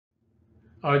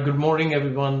Good morning,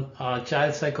 everyone.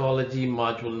 Child Psychology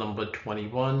Module number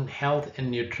 21, Health and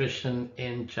Nutrition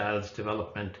in Child's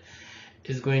Development,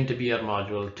 is going to be our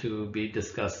module to be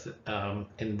discussed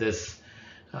in this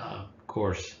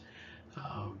course.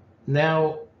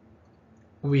 Now,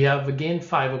 we have again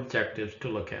 5 objectives to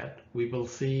look at. We will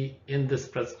see in this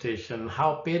presentation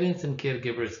how parents and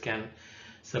caregivers can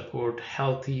support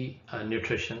healthy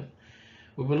nutrition.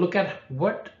 We will look at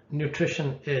what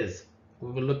nutrition is.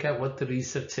 We will look at what the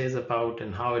research says about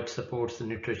and how it supports the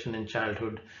nutrition in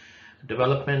childhood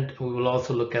development. We will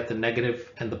also look at the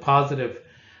negative and the positive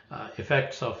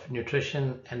effects of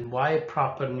nutrition and why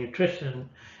proper nutrition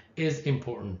is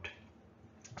important.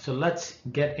 So let's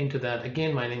get into that.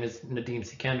 Again, my name is Nadeem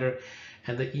Sikander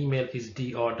and the email is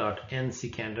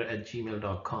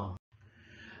dr.nsikander@gmail.com.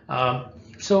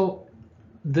 So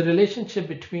the relationship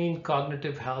between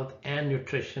cognitive health and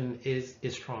nutrition is a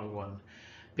strong one.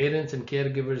 Parents and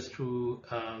caregivers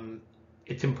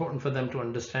it's important for them to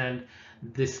understand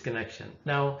this connection.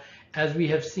 Now, as we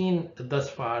have seen thus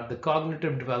far, the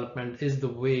cognitive development is the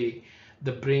way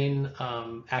the brain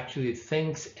actually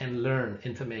thinks and learn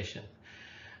information.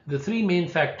 The 3 main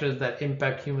factors that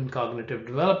impact human cognitive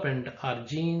development are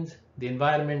genes, the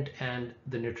environment, and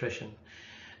the nutrition.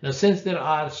 Now, since there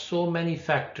are so many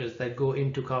factors that go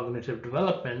into cognitive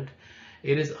development,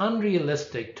 it is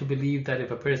unrealistic to believe that if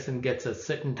a person gets a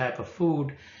certain type of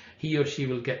food, he or she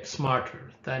will get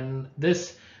smarter. Then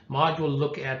this module will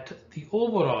look at the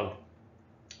overall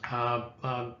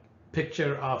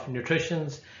picture of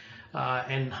nutrition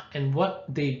and what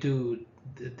they do,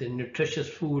 the nutritious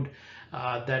food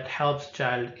that helps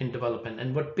child in development,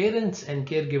 and what parents and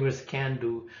caregivers can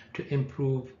do to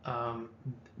improve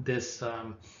this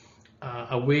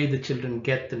a way the children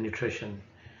get the nutrition.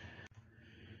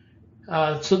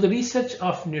 So the research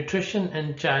of nutrition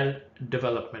and child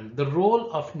development. The role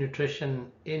of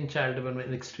nutrition in child development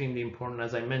is extremely important,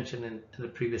 as I mentioned in the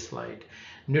previous slide.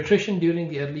 Nutrition during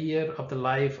the early year of the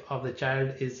life of the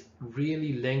child is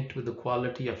really linked with the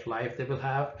quality of life they will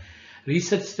have.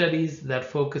 Research studies that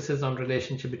focuses on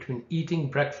relationship between eating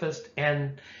breakfast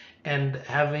and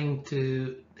having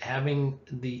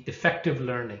the effective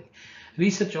learning.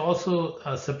 Research also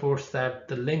supports that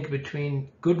the link between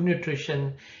good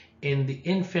nutrition in the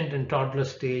infant and toddler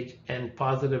stage and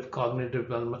positive cognitive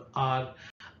development are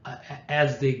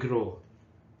as they grow.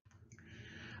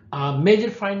 Major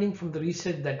finding from the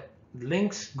research that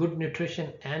links good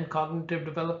nutrition and cognitive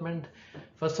development.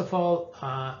 First of all,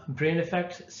 brain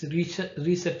effects.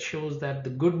 Research shows that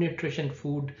the good nutrition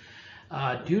food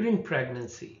during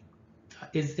pregnancy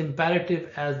is imperative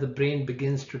as the brain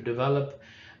begins to develop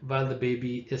while the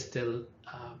baby is still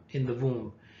in the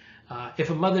womb. If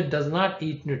a mother does not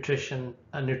eat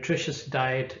a nutritious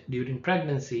diet during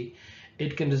pregnancy,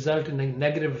 it can result in a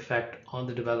negative effect on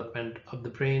the development of the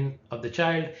brain of the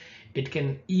child. It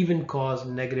can even cause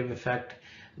negative effects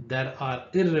that are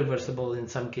irreversible in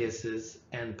some cases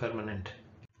and permanent.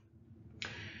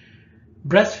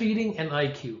 Breastfeeding and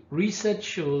IQ. Research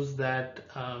shows that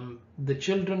the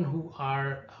children who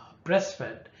are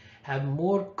breastfed have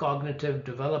more cognitive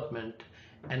development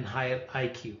and higher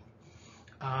IQ.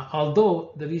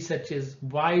 Although the research is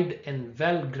wide and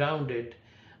well-grounded,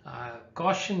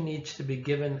 caution needs to be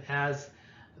given as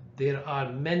there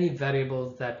are many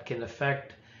variables that can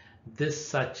affect this,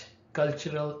 such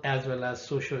cultural as well as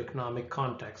socioeconomic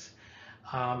context.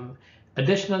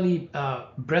 Additionally,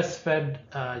 breastfed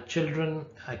children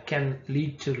can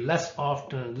lead to less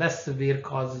severe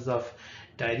causes of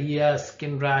diarrhea,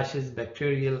 skin rashes,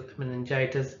 bacterial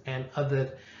meningitis, and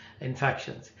other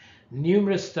infections.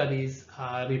 Numerous studies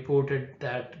reported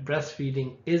that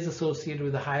breastfeeding is associated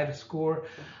with a higher score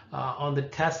on the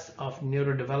tests of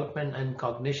neurodevelopment and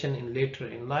cognition in later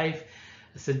in life,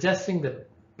 suggesting that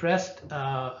breast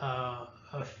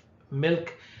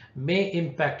milk may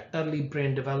impact early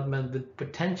brain development with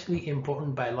potentially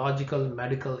important biological,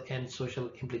 medical, and social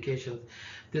implications.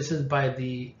 This is by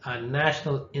the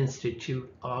National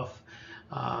Institute of,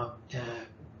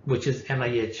 which is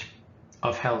NIH,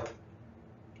 of Health.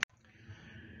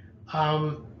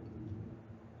 Iron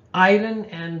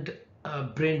and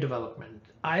brain development.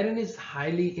 Iron is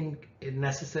highly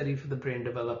necessary for the brain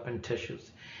development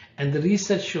tissues, and the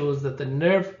research shows that the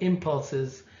nerve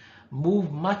impulses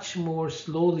move much more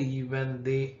slowly when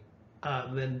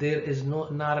there is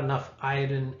not enough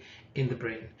iron in the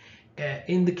brain.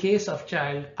 In the case of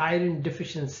child, iron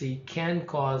deficiency can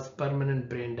cause permanent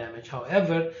brain damage.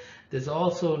 However, there's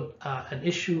also an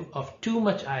issue of too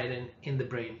much iron in the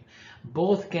brain.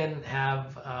 Both can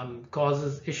have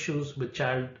causes issues with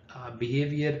child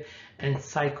behavior and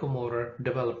psychomotor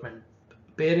development.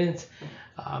 parents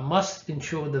must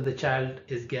ensure that the child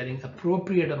is getting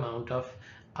appropriate amount of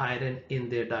iron in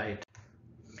their diet.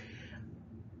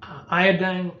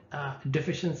 Iodine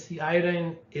deficiency.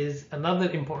 Iodine is another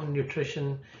important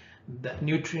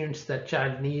nutrients that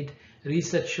child need.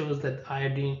 Research shows that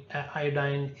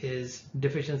iodine is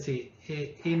deficiency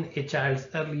in a child's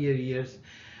earlier years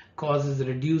causes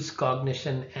reduced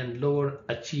cognition and lower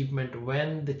achievement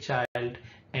when the child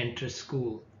enters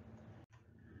school.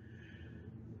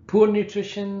 Poor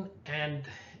nutrition and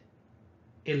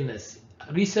illness.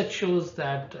 Research shows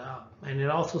that, and it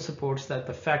also supports that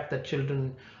the fact that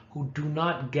children who do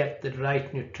not get the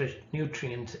right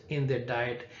nutrients in their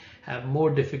diet have more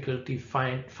difficulty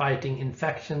fighting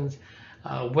infections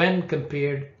when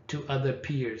compared to other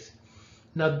peers.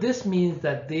 Now this means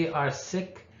that they are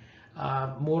sick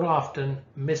more often,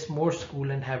 miss more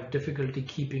school, and have difficulty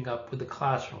keeping up with the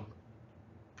classroom.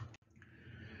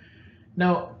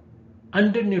 Now,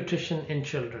 undernutrition in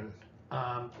children.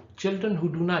 Children who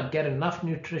do not get enough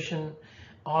nutrition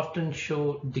often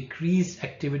show decreased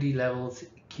activity levels,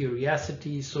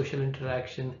 curiosity, social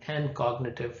interaction, and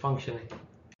cognitive functioning.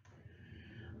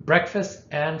 Breakfast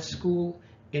and school.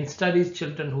 In studies,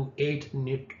 children who ate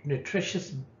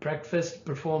nutritious breakfast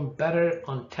perform better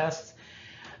on tests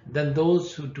than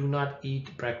those who do not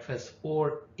eat breakfast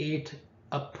or ate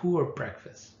a poor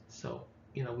breakfast. So,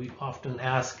 we often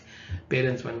ask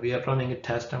parents when we are running a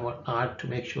test and whatnot to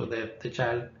make sure that the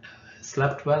child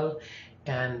slept well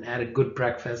and had a good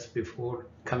breakfast before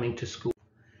coming to school.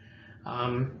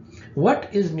 What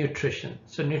is nutrition?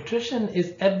 So nutrition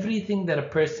is everything that a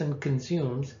person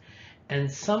consumes, and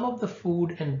some of the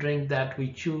food and drink that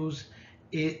we choose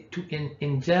to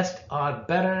ingest are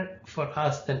better for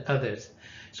us than others.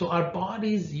 So our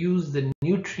bodies use the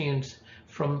nutrients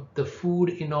from the food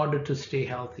in order to stay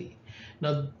healthy.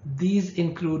 Now, these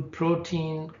include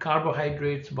protein,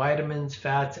 carbohydrates, vitamins,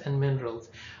 fats, and minerals.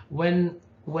 When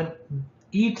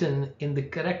eaten in the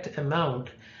correct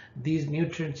amount, these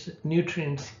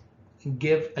nutrients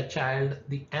give a child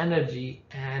the energy,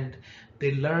 and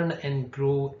they learn and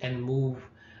grow and move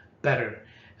better.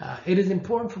 It is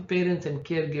important for parents and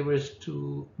caregivers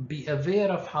to be aware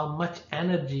of how much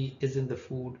energy is in the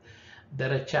food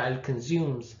that a child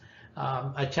consumes.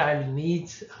 A child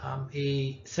needs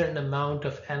a certain amount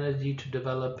of energy to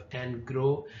develop and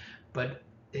grow, but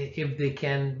if they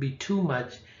can be too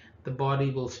much, the body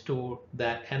will store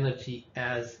that energy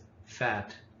as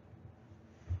fat.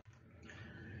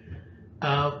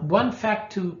 One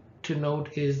fact to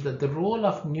note is that the role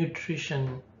of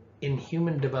nutrition in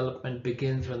human development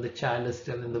begins when the child is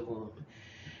still in the womb.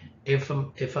 If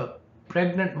a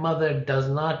pregnant mother does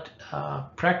not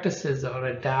practices or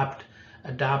adapt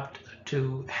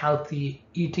to healthy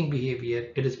eating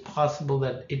behavior, it is possible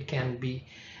that it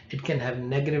can have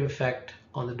negative effect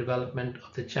on the development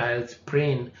of the child's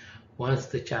brain once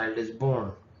the child is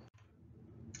born.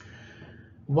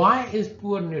 Why is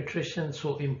poor nutrition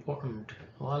so important?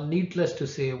 Well, needless to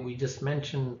say, we just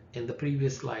mentioned in the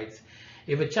previous slides,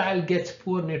 if a child gets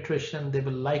poor nutrition, they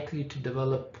will likely to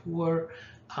develop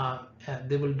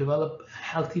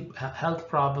health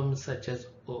problems such as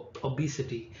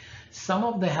obesity. Some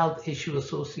of the health issues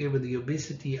associated with the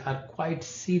obesity are quite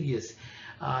serious,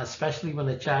 especially when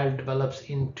a child develops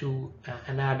into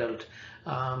an adult.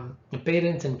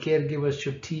 Parents and caregivers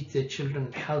should teach their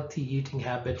children healthy eating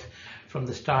habits from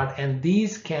the start, and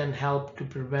these can help to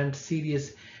prevent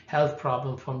serious health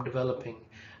problems from developing.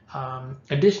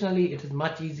 Additionally, it is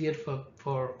much easier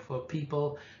for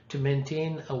people to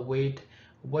maintain a weight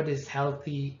what is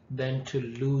healthy than to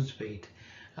lose weight.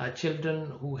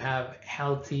 Children who have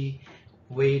healthy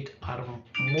weight are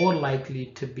more likely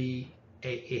to be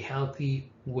a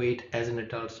healthy weight as an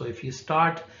adult. So if you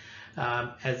start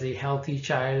as a healthy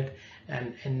child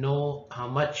and know how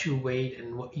much you weigh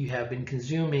and what you have been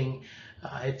consuming,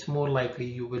 it's more likely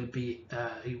you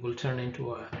will turn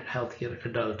into a healthier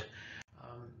adult.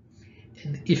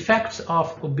 Effects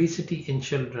of obesity in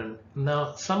children.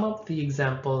 Now, some of the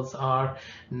examples are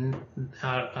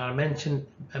mentioned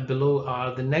below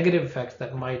are the negative effects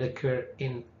that might occur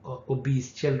in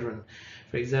obese children.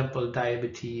 For example,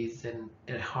 diabetes and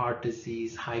heart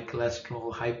disease, high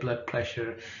cholesterol, high blood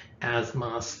pressure,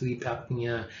 asthma, sleep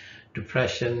apnea,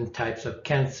 depression, types of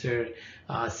cancer,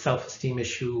 self-esteem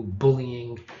issue,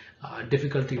 bullying,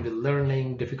 difficulty with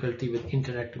learning, difficulty with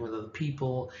interacting with other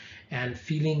people, and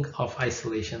feeling of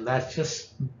isolation. That's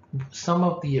just some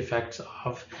of the effects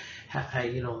of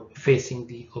facing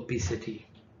the obesity.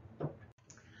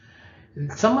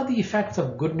 Some of the effects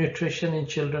of good nutrition in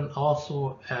children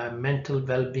also mental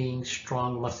well-being,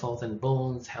 strong muscles and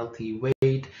bones, healthy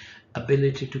weight,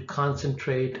 ability to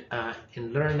concentrate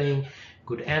in learning,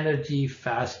 good energy,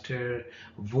 faster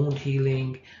wound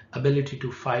healing, ability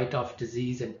to fight off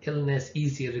disease and illness,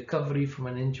 easier recovery from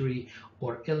an injury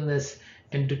or illness,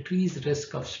 and decreased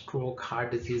risk of stroke,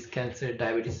 heart disease, cancer,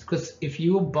 diabetes. Because if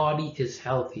your body is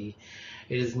healthy,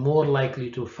 it is more likely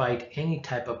to fight any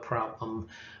type of problem.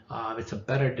 It's a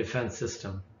better defense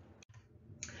system.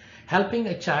 Helping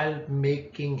a child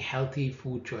making healthy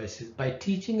food choices by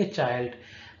teaching a child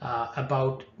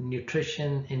about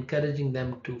nutrition, encouraging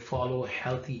them to follow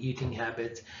healthy eating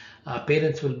habits.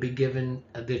 Parents will be given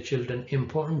their children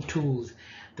important tools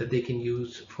that they can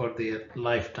use for their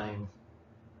lifetime.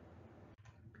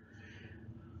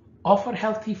 Offer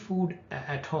healthy food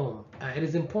at home. It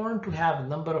is important to have a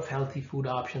number of healthy food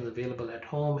options available at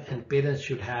home, and parents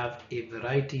should have a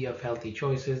variety of healthy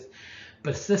choices.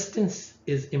 Persistence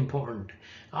is important.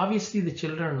 Obviously, the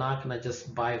children are not going to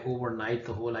just buy overnight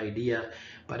the whole idea,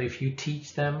 but if you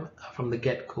teach them from the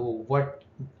get-go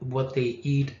what they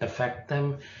eat affect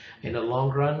them in the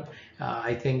long run,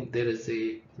 I think there's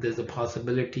a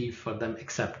possibility for them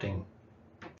accepting.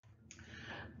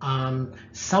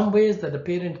 Some ways that a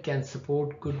parent can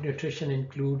support good nutrition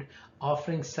include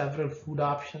offering several food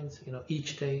options,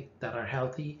 each day that are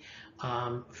healthy.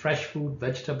 Fresh fruit,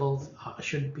 vegetables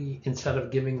should be, instead of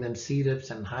giving them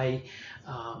syrups and high,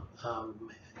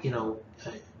 you know,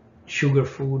 uh, sugar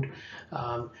food.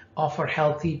 Offer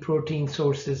healthy protein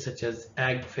sources such as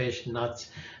egg, fish, nuts,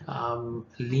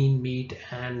 lean meat,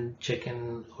 and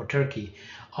chicken or turkey.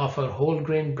 Offer whole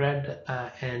grain bread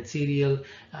and cereal,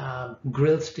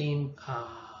 grill, steam,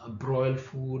 broil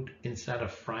food instead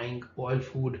of frying oil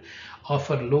food.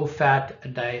 Offer low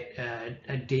fat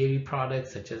dairy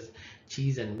products such as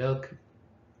cheese and milk.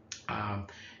 Um,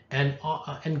 and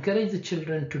encourage the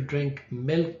children to drink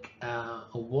milk,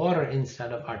 water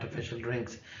instead of artificial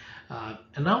drinks.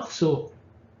 And also,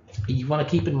 you want to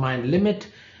keep in mind, limit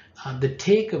the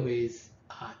takeaways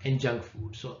in junk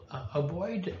food. So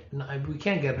avoid, we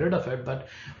can't get rid of it, but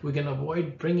we can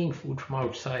avoid bringing food from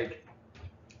outside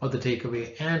or the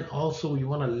takeaway. And also you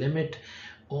want to limit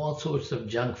all sorts of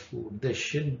junk food. There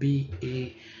should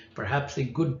be perhaps a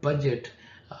good budget.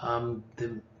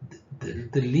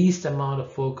 The least amount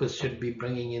of focus should be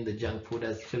bringing in the junk food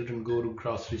as children go to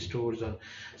grocery stores or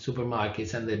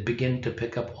supermarkets and they begin to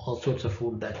pick up all sorts of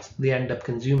food that they end up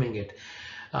consuming it.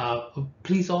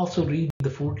 Please also read the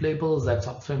food labels. That's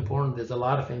also important. There's a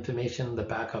lot of information in the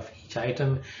back of each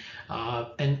item.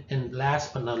 And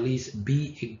last but not least,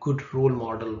 be a good role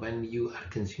model when you are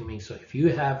consuming. So if you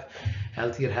have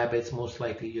healthier habits, most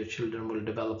likely your children will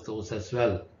develop those as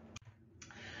well.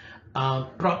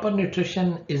 Proper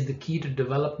nutrition is the key to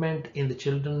development in the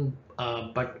children,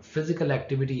 but physical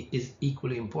activity is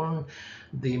equally important.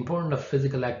 The importance of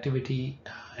physical activity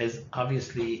is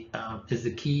obviously is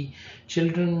the key.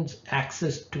 Children's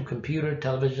access to computer,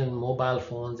 television, mobile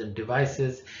phones, and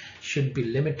devices should be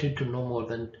limited to no more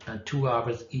than 2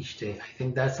 hours each day. I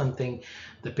think that's something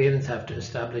the parents have to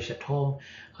establish at home.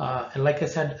 And like I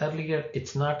said earlier,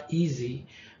 it's not easy.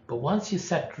 But once you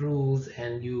set rules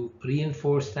and you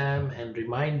reinforce them and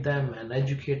remind them and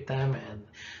educate them and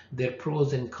their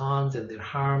pros and cons and their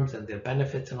harms and their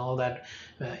benefits and all that,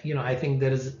 I think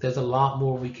there's a lot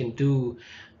more we can do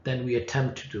than we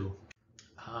attempt to do.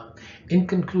 In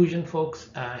conclusion, folks,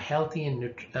 health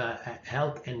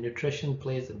and nutrition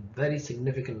plays a very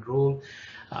significant role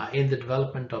in the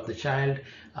development of the child.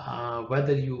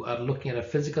 Whether you are looking at a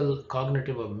physical,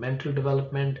 cognitive, or mental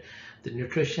development, the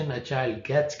nutrition a child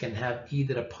gets can have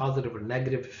either a positive or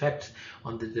negative effects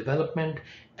on the development,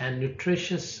 and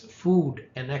nutritious food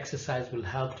and exercise will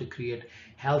help to create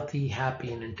healthy,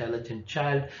 happy, and intelligent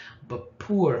child. But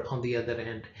poor, on the other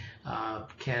hand,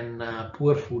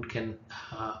 poor food can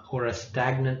or a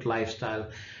stagnant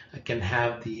lifestyle can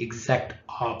have the exact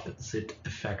opposite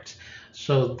effects.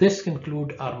 So this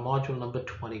concludes our module number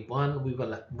 21. We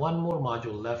will have one more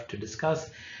module left to discuss,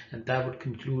 and that would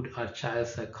conclude our child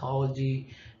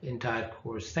psychology entire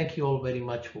course. Thank you all very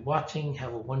much for watching.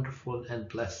 Have a wonderful and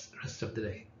blessed rest of the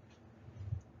day.